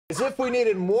As if we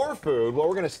needed more food, well,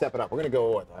 we're going to step it up. We're going to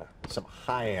go with some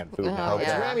high-end food now. It's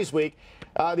Grammys week.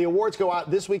 The awards go out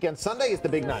this weekend. Sunday is the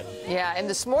big night. Yeah, and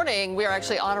this morning we are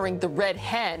actually honoring the Red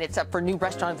Hen. It's up for New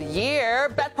Restaurant of the Year.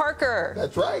 Beth Parker.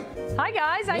 That's right. Hi,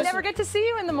 guys. I never get to see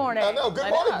you in the morning. I know. Good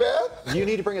morning, Beth. You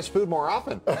need to bring us food more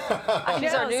often. I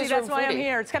know. See, that's why I'm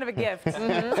here. It's kind of a gift.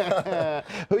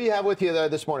 Who you have with you there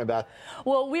this morning, Beth?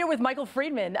 Well, we are with Michael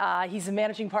Friedman. He's a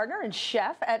managing partner and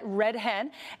chef at Red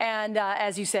Hen. And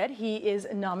as you said, he is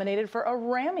nominated for a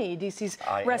Rammy, DC's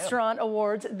Restaurant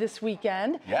Awards this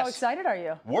weekend. Yes. How excited are you?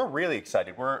 We're really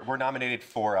excited. We're nominated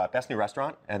for Best New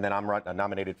Restaurant, and then I'm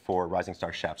nominated for Rising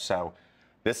Star Chef. So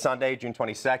this Sunday, June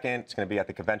 22nd, it's going to be at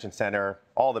the Convention Center.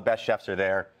 All the best chefs are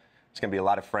there. It's going to be a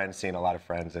lot of friends, seeing a lot of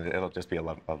friends, and it'll just be a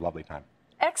lovely time.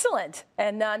 Excellent.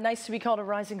 And nice to be called a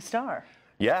rising star.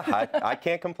 Yeah, I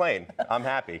can't complain. I'm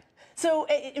happy. So,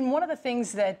 and one of the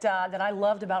things that I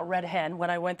loved about Red Hen when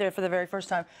I went there for the very first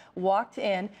time, walked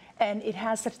in, and it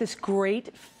has such this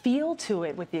great feel to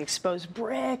it with the exposed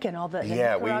brick and all the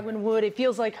Nicaraguan wood. It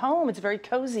feels like home. It's very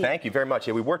cozy. Thank you very much.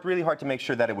 Yeah, we worked really hard to make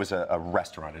sure that it was a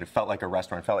restaurant. It felt like a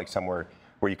restaurant. It felt like somewhere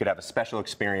where you could have a special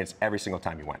experience every single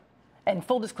time you went. And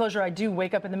full disclosure, I do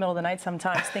wake up in the middle of the night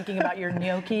sometimes thinking about your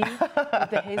gnocchi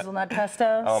with the hazelnut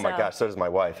pesto. Oh my gosh, so does my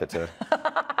wife. It's a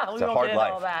we won't hard get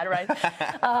life. all that, right?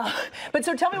 But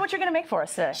so tell me what you're going to make for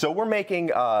us today. So we're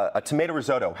making a tomato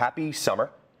risotto. Happy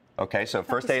summer. Okay, so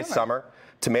first day of summer.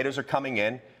 Tomatoes are coming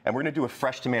in, and we're going to do a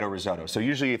fresh tomato risotto. So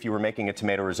usually if you were making a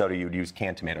tomato risotto, you would use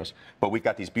canned tomatoes. But we've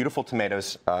got these beautiful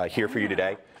tomatoes here for you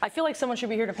today. I feel like someone should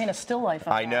be here to paint a still life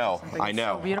on I know. So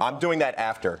I'm doing that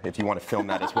after, if you want to film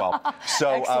that as well.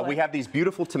 So we have these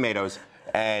beautiful tomatoes,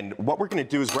 and what we're going to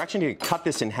do is we're actually going to cut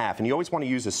this in half. And you always want to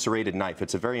use a serrated knife.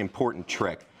 It's a very important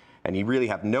trick. And you really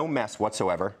have no mess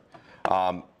whatsoever.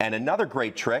 And another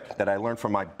great trick that I learned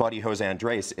from my buddy Jose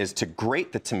Andres is to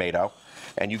grate the tomato,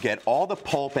 and you get all the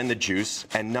pulp and the juice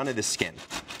and none of the skin.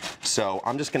 So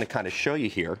I'm just going to kind of show you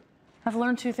here. I've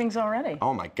learned 2 things already.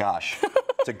 Oh my gosh.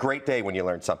 It's a great day when you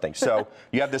learn something. So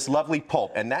you have this lovely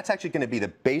pulp, and that's actually going to be the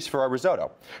base for our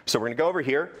risotto. So we're going to go over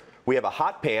here. We have a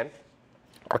hot pan.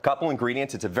 A couple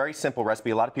ingredients. It's a very simple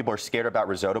recipe. A lot of people are scared about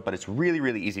risotto, but it's really,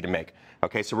 really easy to make.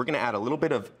 Okay, so we're going to add a little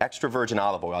bit of extra virgin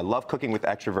olive oil. I love cooking with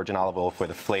extra virgin olive oil for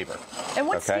the flavor. And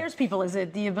what scares people? Is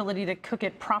it the ability to cook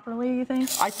it properly, you think?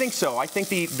 I think so. I think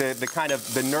the kind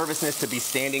of the nervousness to be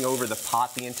standing over the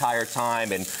pot the entire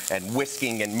time and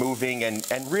whisking and moving,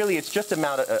 and really it's just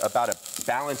about a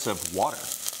balance of water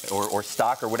or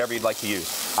stock or whatever you'd like to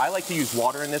use. I like to use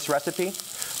water in this recipe.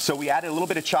 So we added a little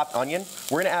bit of chopped onion.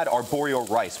 We're going to add arborio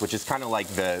rice, which is kind of like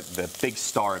the big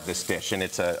star of this dish. And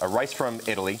it's a rice from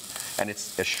Italy, and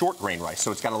it's a short grain rice.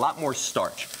 So it's got a lot more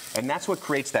starch. And that's what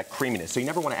creates that creaminess. So you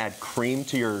never want to add cream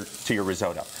to your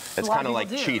risotto. It's kind of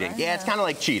like cheating. Right? Yeah, it's kind of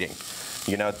like cheating.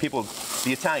 You know,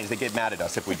 the Italians, they get mad at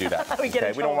us if we do that. We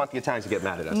don't want the Italians to get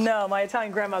mad at us. No, my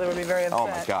Italian grandmother would be very upset. Oh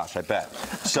my gosh, I bet.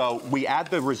 So we add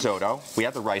the risotto, we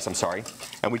add the rice, I'm sorry,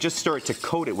 and we just stir it to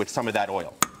coat it with some of that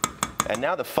oil. And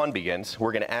now the fun begins.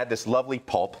 We're going to add this lovely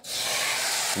pulp.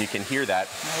 And you can hear that.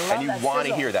 And you want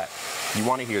to hear that. You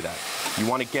want to hear that. You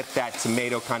want to get that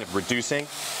tomato kind of reducing.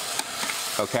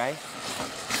 Okay?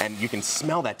 And you can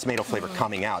smell that tomato flavor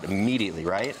coming out immediately,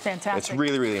 right? Fantastic. It's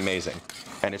really, really amazing.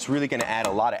 And it's really going to add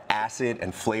a lot of acid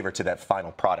and flavor to that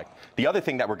final product. The other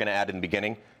thing that we're going to add in the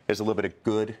beginning is a little bit of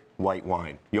good white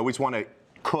wine. You always want to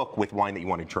cook with wine that you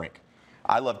want to drink.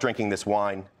 I love drinking this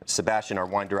wine. Sebastian, our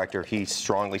wine director, he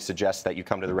strongly suggests that you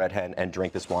come to the Red Hen and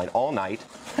drink this wine all night.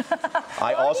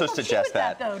 I also suggest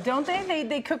that. Though, don't they?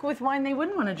 They cook with wine they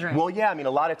wouldn't want to drink. Well, yeah. I mean,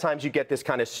 a lot of times you get this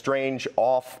kind of strange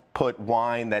off-put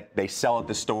wine that they sell at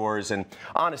the stores. And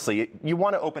honestly, you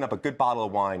want to open up a good bottle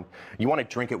of wine. You want to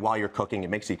drink it while you're cooking. It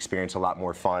makes the experience a lot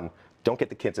more fun. Don't get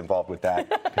the kids involved with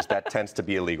that because that tends to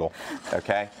be illegal.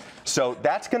 Okay? So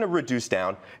that's going to reduce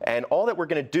down. And all that we're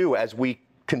going to do as we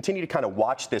continue to kind of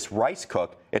watch this rice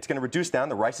cook, it's going to reduce down.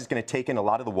 The rice is going to take in a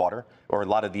lot of the water, or a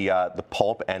lot of the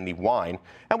pulp and the wine,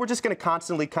 and we're just going to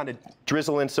constantly kind of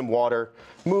drizzle in some water,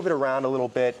 move it around a little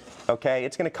bit. Okay,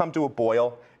 it's going to come to a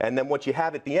boil, and then what you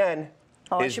have at the end is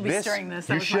I should be stirring this.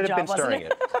 You should have been stirring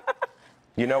it.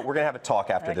 You know, we're going to have a talk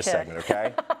after this segment.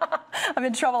 Okay. I'm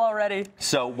in trouble already.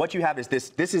 So what you have is this.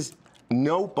 This is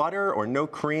no butter or no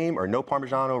cream or no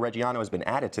Parmigiano Reggiano has been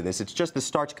added to this. It's just the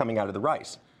starch coming out of the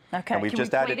rice. Okay. And we've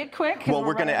just plate it quick? Well,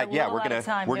 we're gonna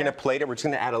plate it. We're just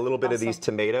gonna add a little bit of these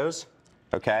tomatoes.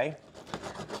 Okay.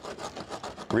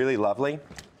 Really lovely.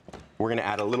 We're gonna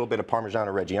add a little bit of Parmigiano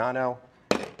Reggiano,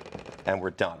 and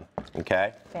we're done.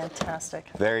 Okay. Fantastic.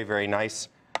 Very, very nice.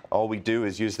 All we do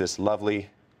is use this lovely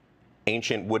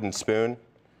ancient wooden spoon,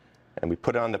 and we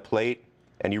put it on the plate.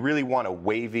 and you really want a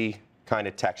wavy kind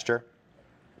of texture.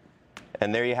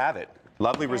 And there you have it.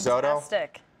 Lovely risotto.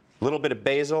 Fantastic. A little bit of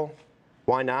basil.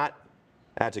 Why not?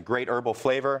 Adds a great herbal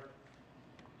flavor.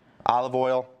 Olive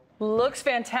oil. Looks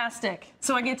fantastic.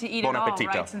 So I get to eat Bon it all, appetito.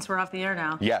 right, since we're off the air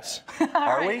now? Yes.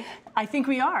 Are right. we? I think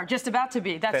we are. Just about to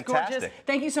be. That's Fantastic. gorgeous.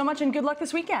 Thank you so much, and good luck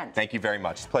this weekend. Thank you very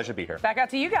much. It's a pleasure to be here. Back out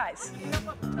to you guys.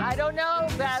 I don't know,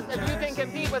 Beth, if you can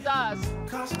compete with us,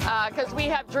 because we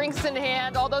have drinks in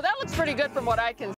hand, although that looks pretty good from what I can